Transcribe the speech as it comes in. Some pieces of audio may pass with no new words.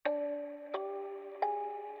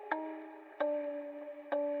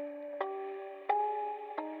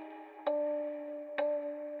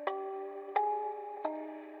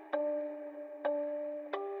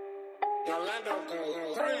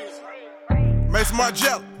Mason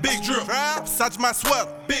Margiela, big drip. Versace my sweater,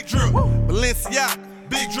 big drip. Balenciaga,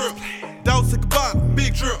 big drip. Dolce & Gabbana,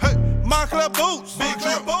 big drip. Hey. Moncler boots, big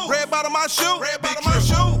drip. Red bottom my shoe,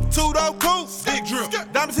 two-door coupe, big drip.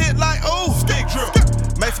 Diamonds hit like ooh, big drip.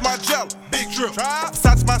 Mason Margiela, big drip.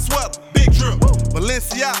 Versace my sweater, big drip.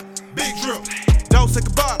 Balenciaga, big drip. Dolce &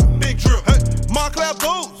 Gabbana, big drip. Hey. Moncler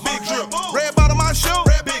boots, big drip. Red bottom my shoe,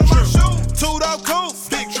 big drip. Two-door coupe,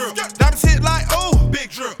 big drip. Diamonds hit like ooh, big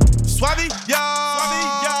drip. Suavio,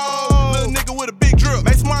 little nigga with a big drip.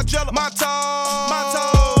 Mason Margiela, my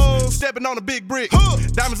toes, stepping on a big brick.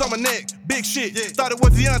 Diamonds on my neck, big shit. Thought it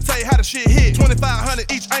was Deontay, how the shit hit.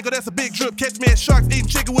 2,500 each ankle, that's a big drip. Catch me at Sharks eating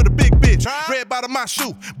chicken with a big bitch. Red bottom my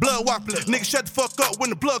shoe, blood walk. Nigga shut the fuck up when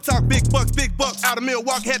the blood talk. Big bucks. Out of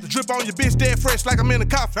Milwaukee, had to drip on your bitch, dead fresh like I'm in a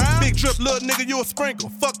coffin. Big drip, little nigga, you a sprinkle.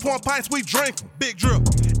 Fuck pouring pints, we drink 'em. Big drip.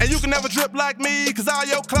 And you can never drip like me, cause all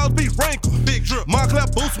your clothes be wrinkled. Big drip.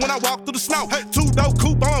 Moncler boots when I walk through the snow. Hey. Two-door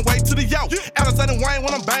coupe on my way to the yacht. Alice and Wayne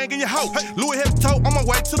when I'm banging your hoe. Hey. Louis head to toe on my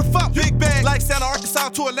way to the fuck. Big bag like Santa Arkansas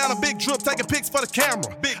to Atlanta. Big drip, taking pics for the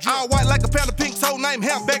camera. Big drip. All white like a panda, pink toe named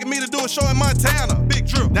Ham. Begging me to do a show in Montana. Big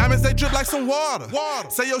drip. Diamonds, they drip like some water.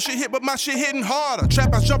 Say your shit hit, but my shit hitting harder.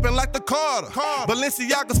 Trap, I jumping like the Carter.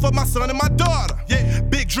 Balenciagas for my son and my daughter. Yeah.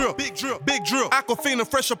 Big drip. Aquafina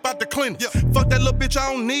fresh up out the clinic. Fuck that little bitch,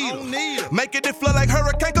 I don't need her. Make it flow like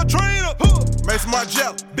Hurricane Katrina. Mason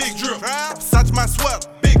Margiela, big drip. Versace my sweater,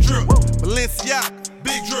 big drip. Balenciaga,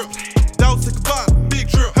 big drip. Dolce & Gabbana, big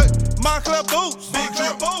drip. Hey. Moncler boots, big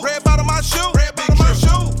drip. Red bottom my shoe,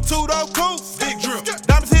 two-door coupe, big drip.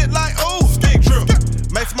 Diamonds hit like ooh, big drip.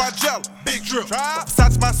 Mason Margiela, big drip.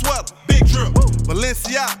 Versace my sweater, big drip.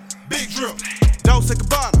 Balenciaga, big drip. Dolce &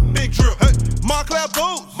 Gabbana, big drip. Hey. Moncler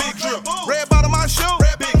boots, big drip. Red bottom my shoe,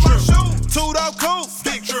 big drip. Two-door coupe,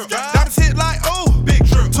 big drip. Diamonds hit like ooh, big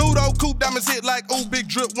drip. Two-door coupe, diamonds hit like ooh, big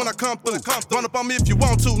drip when I come through. Run up on me if you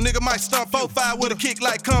want to, nigga might stump 4-5 with a kick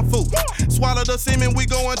like Kung Fu. Swallow the semen, we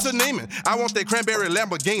going to Neiman. I want that cranberry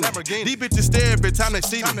Lamborghini. These bitches stare every time they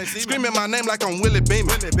see me. Screaming my name like I'm Willie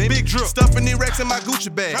Beeman. Big drip, stuffing the racks in my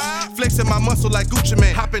Gucci bag. Flexing my muscle like Gucci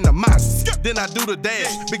Man. Hop in the mouse, then I do the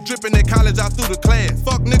dash. Big dripping in college, all through the class.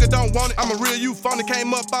 Fuck nigga don't want it, I'm a real you phony.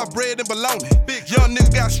 Came up off bread and bologna. Big young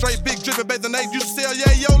nigga got straight big dripping, bathing they used to sell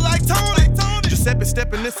yo like Tony. Giuseppe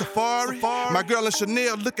stepping in Safari. My girl in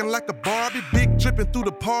Chanel looking like a Barbie. Big dripping through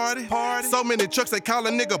the party. So many trucks they call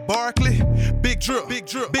a nigga Barkley. Big drip.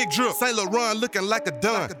 Saint Laurent looking like a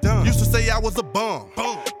dun. Used to say I was a bum.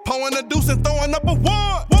 Pouring a deuce and throwing up a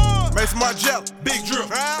one. Mason Margiela, big drip.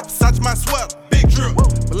 Versace my sweater, big drip.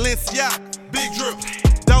 Balenciaga, big drip.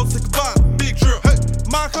 Dolce & Gabbana, big drip. Hey.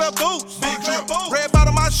 Moncler boots, big drip. Red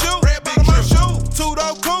bottom my shoe,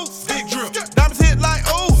 two-door coupe, big drip. Diamonds hit like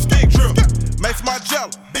ooh, big drip. Mason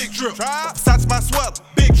Margiela, big drip. Versace my sweater,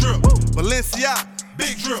 big drip. Balenciaga,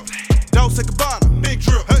 big drip. Dolce & Gabbana, big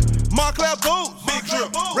drip. Hey. Moncler boots, big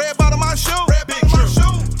drip. Red